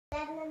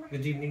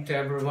Good evening to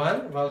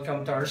everyone.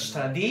 Welcome to our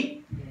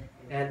study.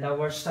 And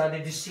our study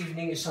this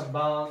evening is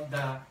about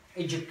the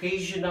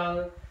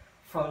educational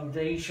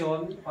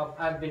foundation of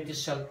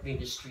Adventist Health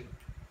Ministry.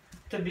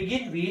 To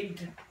begin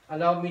with,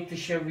 allow me to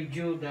share with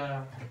you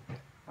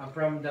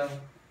from the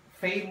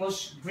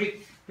famous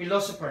Greek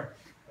philosopher.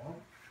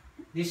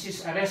 This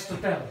is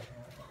Aristotle.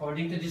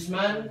 According to this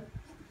man,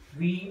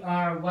 we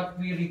are what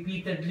we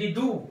repeatedly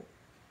do.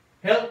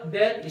 Health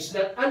then is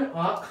not an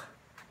act,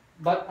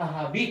 but a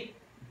habit.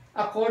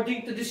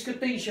 According to this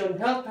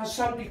quotation, health has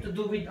something to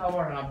do with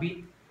our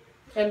habit,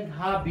 and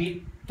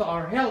habit to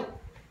our health.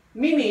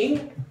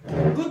 Meaning,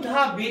 good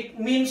habit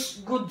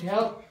means good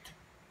health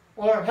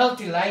or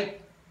healthy life.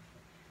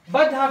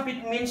 Bad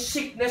habit means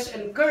sickness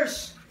and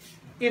curse.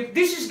 If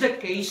this is the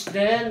case,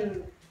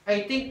 then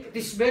I think it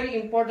is very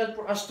important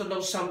for us to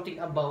know something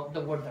about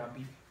the word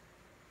habit.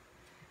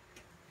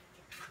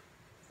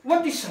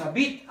 What is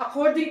habit?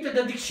 According to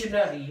the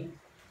dictionary,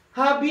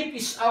 habit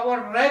is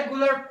our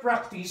regular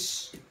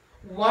practice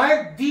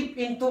wired deep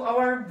into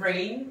our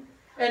brain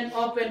and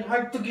often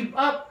hard to give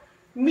up.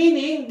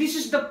 Meaning, this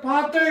is the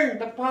pattern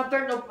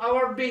of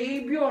our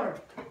behavior.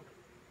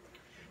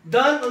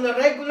 Done on a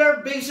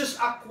regular basis,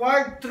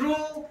 acquired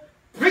through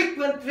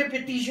frequent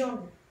repetition.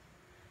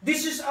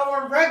 This is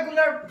our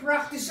regular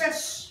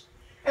practices.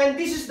 And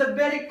this is the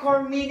very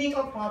core meaning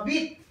of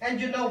habit. And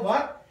you know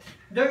what?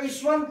 There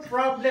is one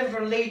problem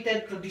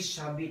related to this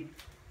habit.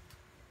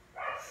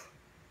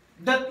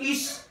 That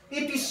is,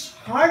 it is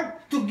hard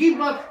to give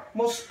up,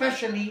 most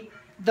especially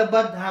the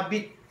bad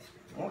habit.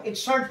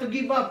 It's hard to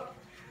give up.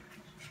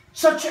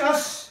 Such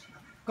as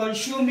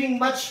consuming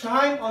much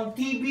time on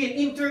TV and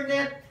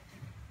internet,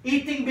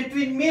 eating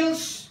between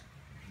meals,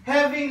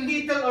 having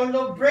little or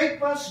no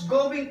breakfast,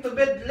 going to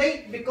bed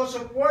late because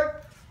of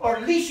work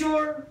or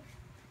leisure,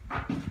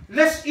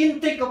 less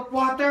intake of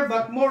water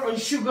but more on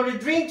sugary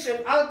drinks and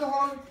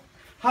alcohol,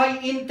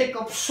 high intake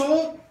of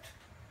salt,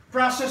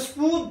 processed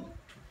food,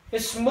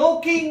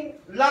 smoking,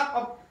 lack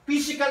of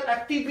physical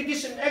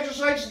activities and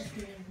exercise.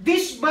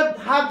 These bad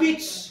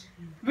habits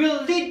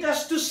will lead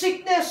us to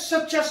sickness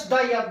such as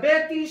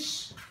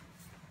diabetes,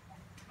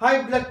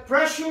 high blood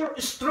pressure,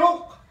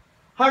 stroke,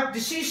 heart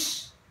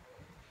disease,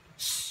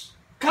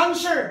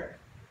 cancer.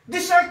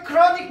 These are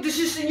chronic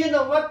diseases, and you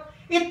know what?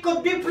 It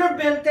could be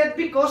prevented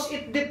because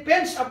it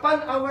depends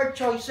upon our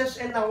choices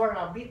and our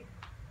habit.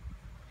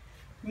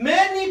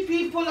 Many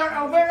people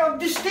are aware of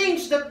these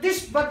things, that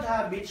these bad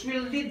habits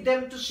will lead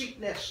them to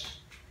sickness.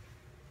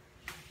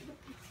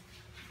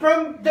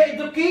 From the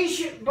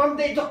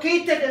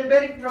educated and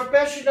very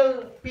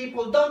professional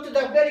people down to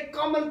the very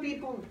common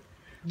people,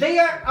 they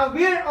are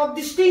aware of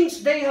these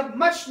things. They have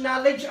much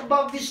knowledge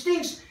about these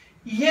things,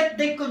 yet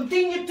they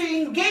continue to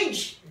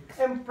engage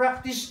and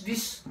practice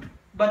these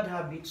bad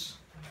habits.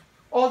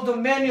 Although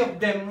many of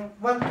them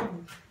want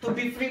to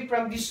be free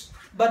from these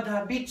bad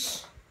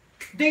habits.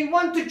 They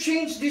want to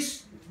change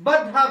these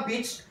bad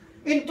habits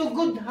into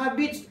good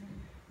habits.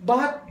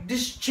 But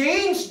this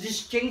change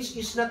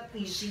is not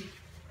easy.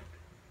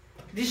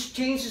 This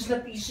change is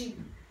not easy.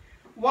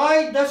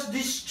 Why does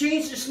this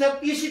change is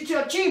not easy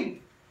to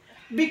achieve?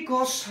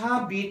 Because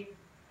habits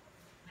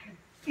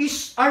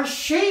are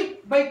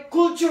shaped by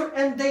culture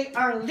and they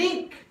are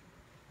linked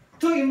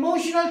to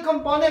emotional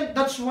component.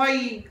 That's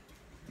why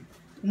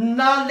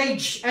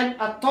knowledge and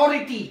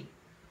authority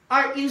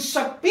are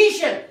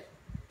insufficient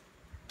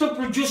to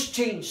produce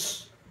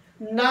change.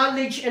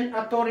 Knowledge and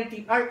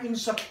authority are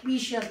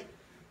insufficient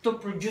to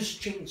produce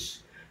change.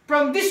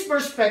 From this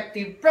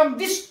perspective, from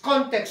this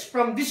context,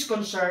 from this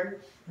concern,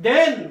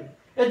 then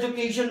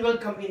education will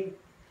come in.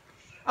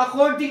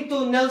 According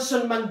to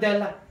Nelson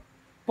Mandela,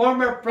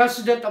 former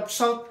president of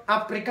South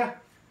Africa,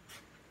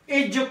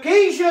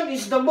 education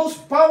is the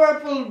most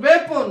powerful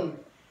weapon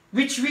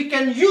which we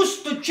can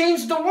use to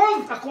change the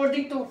world,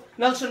 according to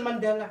Nelson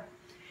Mandela.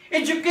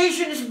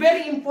 Education is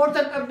very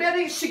important, a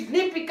very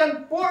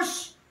significant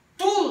force,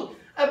 tool,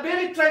 a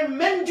very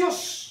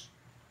tremendous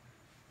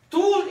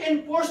tool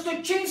and force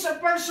to change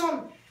a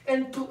person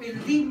and to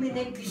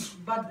eliminate these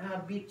bad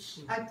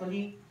habits.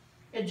 Actually,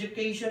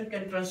 education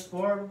can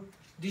transform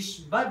these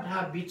bad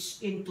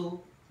habits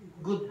into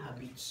good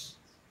habits.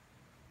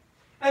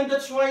 And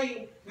that's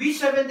why we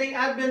Seventh-day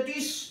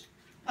Adventists,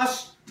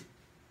 as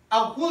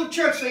a whole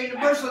church, a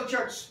universal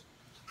church,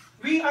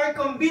 we are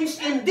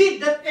convinced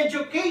indeed that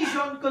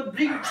education could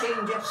bring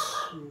changes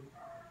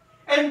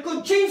and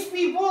could change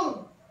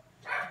people.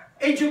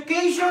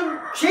 Education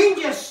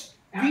changes.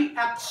 We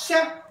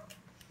accept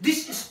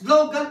this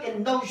slogan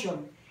and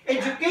notion.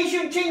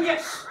 Education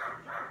changes.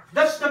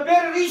 That's the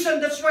very reason,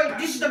 this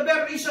is the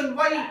very reason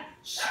why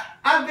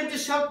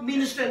Adventist Health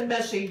Ministry and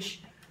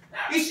Message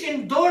is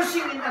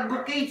endorsing and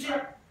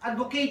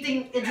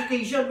advocating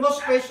education,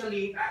 most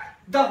especially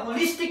the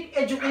holistic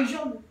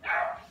education.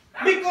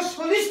 Because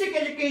holistic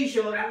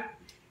education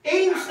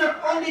aims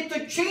not only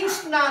to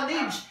change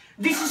knowledge,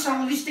 this is a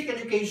holistic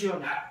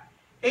education,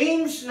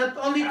 aims not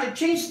only to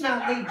change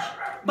knowledge,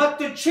 but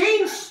to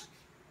change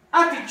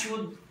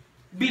attitude,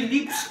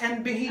 beliefs,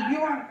 and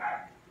behavior.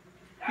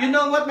 You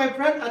know what, my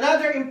friend?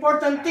 Another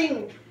important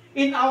thing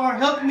in our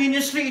health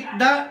ministry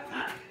that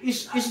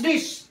is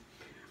this.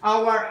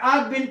 Our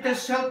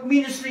Adventist health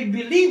ministry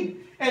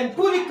believe and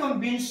fully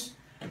convinced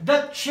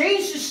that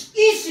change is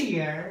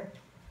easier,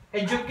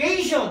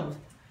 education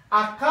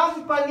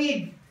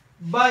accompanied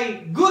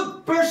by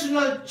good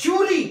personal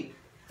theory,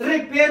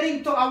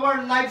 repairing to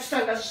our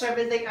lifestyle as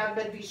Seventh-day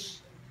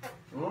Adventists.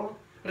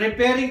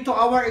 Repairing to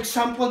our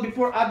example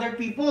before other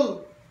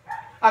people,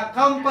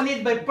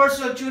 accompanied by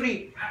personal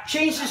theory,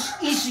 change is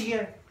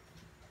easier.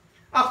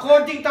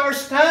 According to our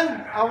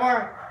stand,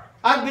 our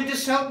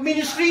Adventist health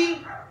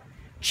ministry,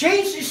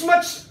 change is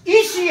much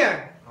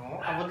easier.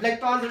 I would like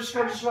to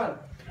underscore this one.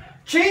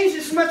 Change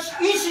is much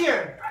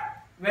easier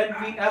when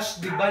we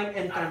ask divine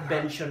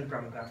intervention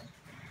from God.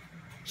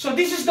 So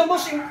this is the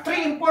most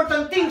three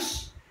important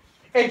things.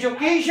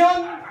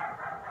 Education,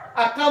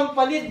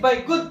 accompanied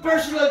by good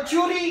personal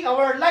theory,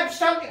 our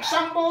lifestyle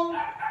example,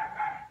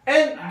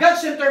 and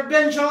God's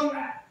intervention,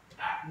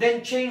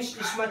 then change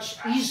is much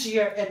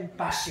easier and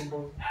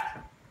possible.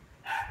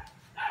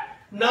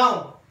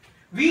 Now,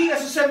 we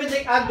as a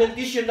Seventh-day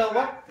Adventist, you know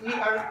what? We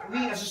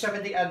as a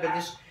Seventh-day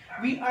Adventist,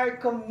 we are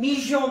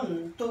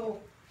commissioned to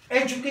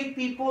educate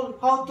people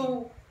how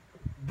to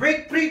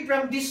break free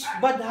from these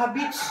bad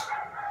habits.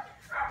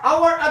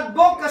 Our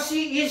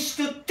advocacy is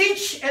to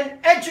teach and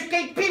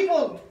educate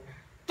people.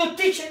 To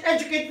teach and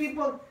educate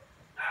people.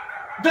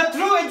 The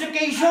true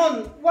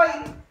education.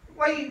 Why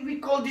we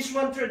call this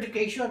one true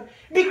education?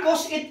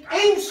 Because it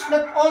aims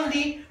not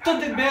only to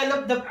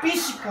develop the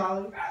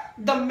physical,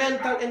 the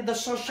mental, and the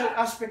social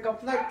aspect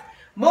of life.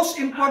 Most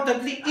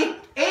importantly, it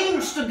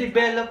aims to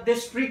develop the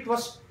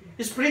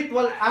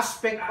spiritual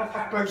aspect of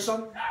a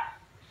person.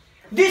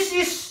 This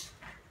is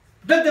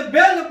the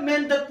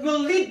development that will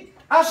lead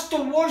us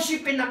to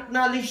worship and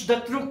acknowledge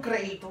the true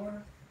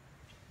Creator.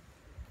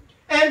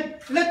 And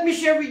let me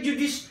share with you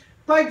these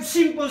 5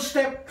 simple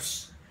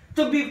steps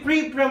to be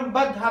free from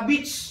bad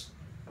habits.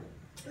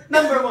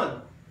 Number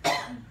 1,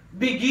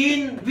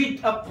 begin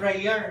with a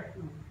prayer.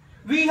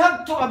 We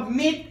have to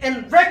admit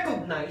and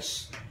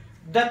recognize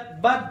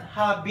that bad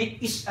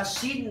habit is a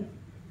sin,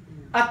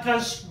 a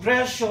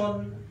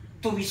transgression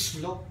to His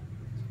law.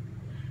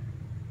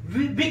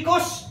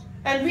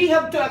 We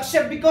have to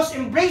accept, because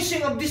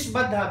embracing of this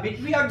bad habit,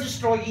 we are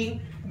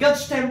destroying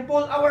God's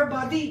temple, our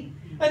body.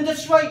 And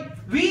that's why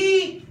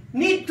we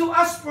need to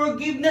ask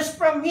forgiveness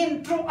from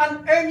Him through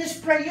an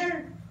earnest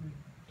prayer.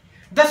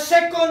 The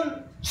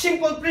second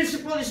simple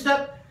principle is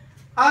that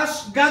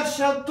ask God's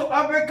help to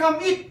overcome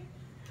it.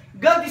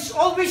 God is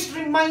always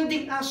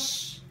reminding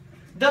us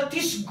that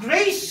His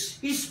grace,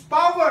 His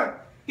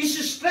power, His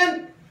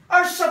strength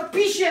are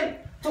sufficient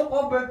to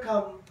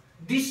overcome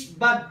these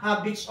bad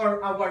habits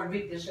or our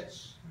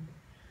weaknesses.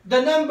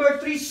 The number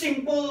 3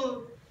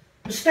 simple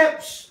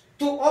steps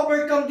to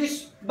overcome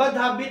this bad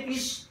habit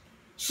is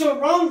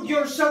surround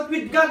yourself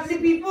with godly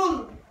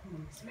people.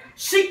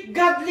 Seek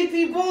godly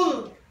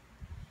people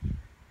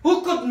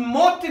who could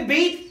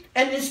motivate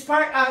and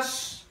inspire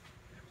us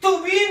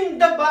to win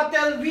the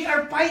battle we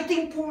are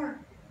fighting for.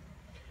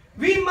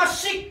 We must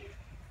seek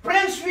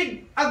friends with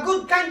a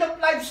good kind of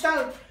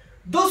lifestyle.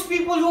 Those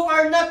people who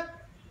are not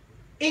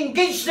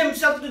engaged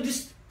themselves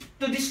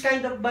to this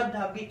kind of bad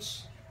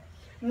habits.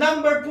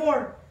 Number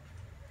 4,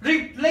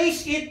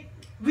 replace it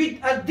with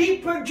a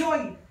deeper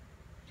joy.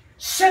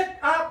 Set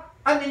up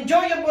an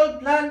enjoyable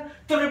plan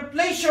to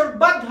replace your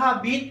bad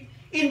habit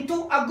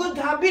into a good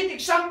habit.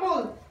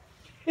 Example,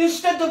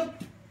 instead of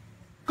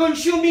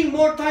consuming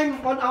more time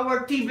on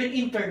our TV and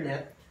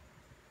internet,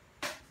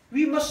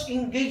 we must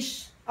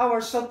engage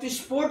ourselves to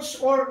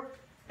sports or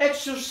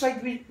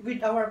exercise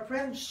with our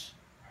friends.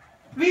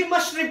 We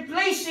must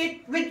replace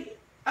it with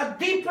a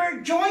deeper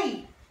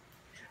joy.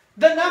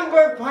 The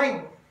number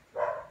 5,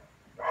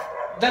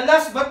 the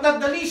last but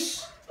not the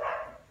least,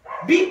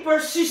 be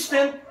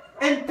persistent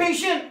and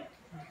patient.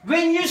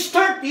 When you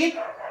start it,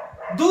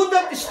 do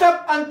not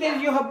stop until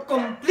you have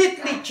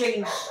completely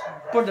changed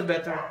for the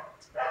better.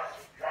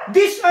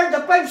 These are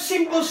the 5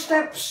 simple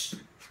steps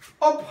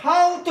of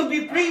how to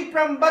be free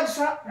from bad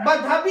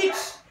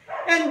habits.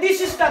 And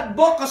this is the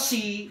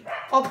advocacy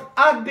of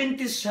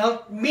Adventist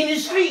Health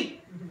Ministry.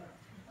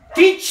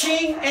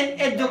 Teaching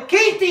and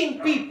educating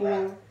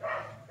people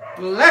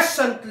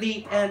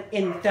pleasantly and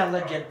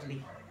intelligently.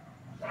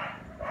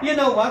 You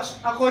know what?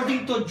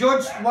 According to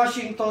George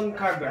Washington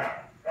Carver,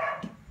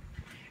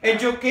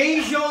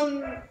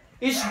 education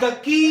is the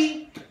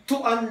key to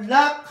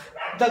unlock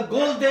the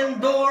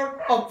golden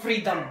door of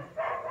freedom.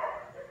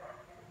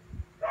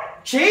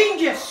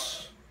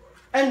 Changes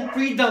and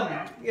freedom.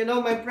 You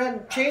know, my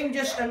friend,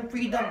 changes and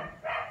freedom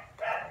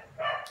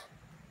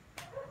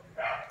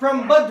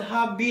from bad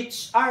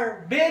habits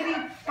are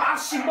very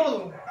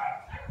possible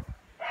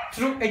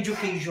through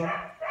education.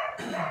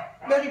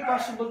 Very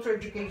possible through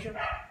education.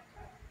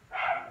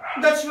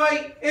 That's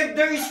why if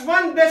there is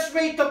one best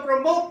way to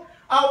promote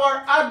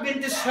our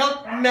Adventist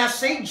health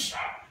message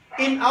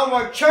in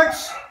our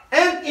church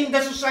and in the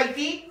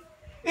society,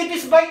 it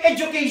is by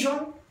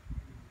education.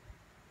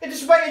 It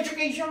is by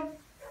education.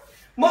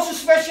 most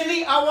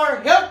especially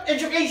our health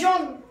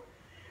education,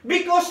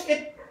 because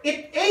it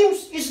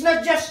aims is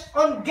not just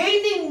on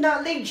gaining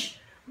knowledge,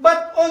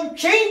 but on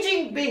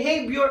changing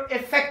behavior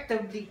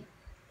effectively.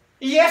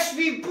 Yes,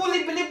 we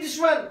fully believe this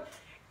one.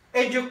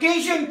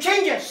 Education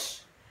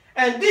changes,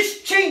 and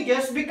these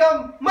changes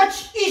become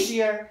much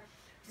easier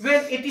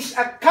when it is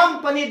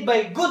accompanied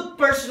by good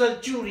personal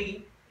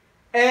theory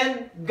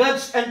and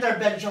God's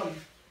intervention.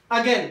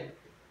 Again,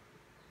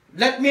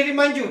 let me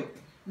remind you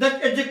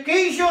that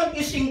education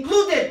is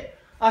included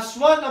as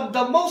one of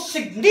the most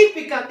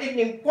significant and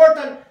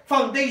important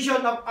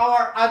foundation of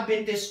our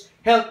Adventist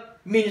health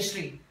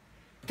ministry.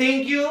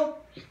 Thank you.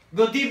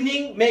 Good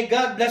evening. May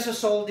God bless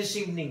us all this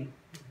evening.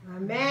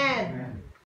 Amen.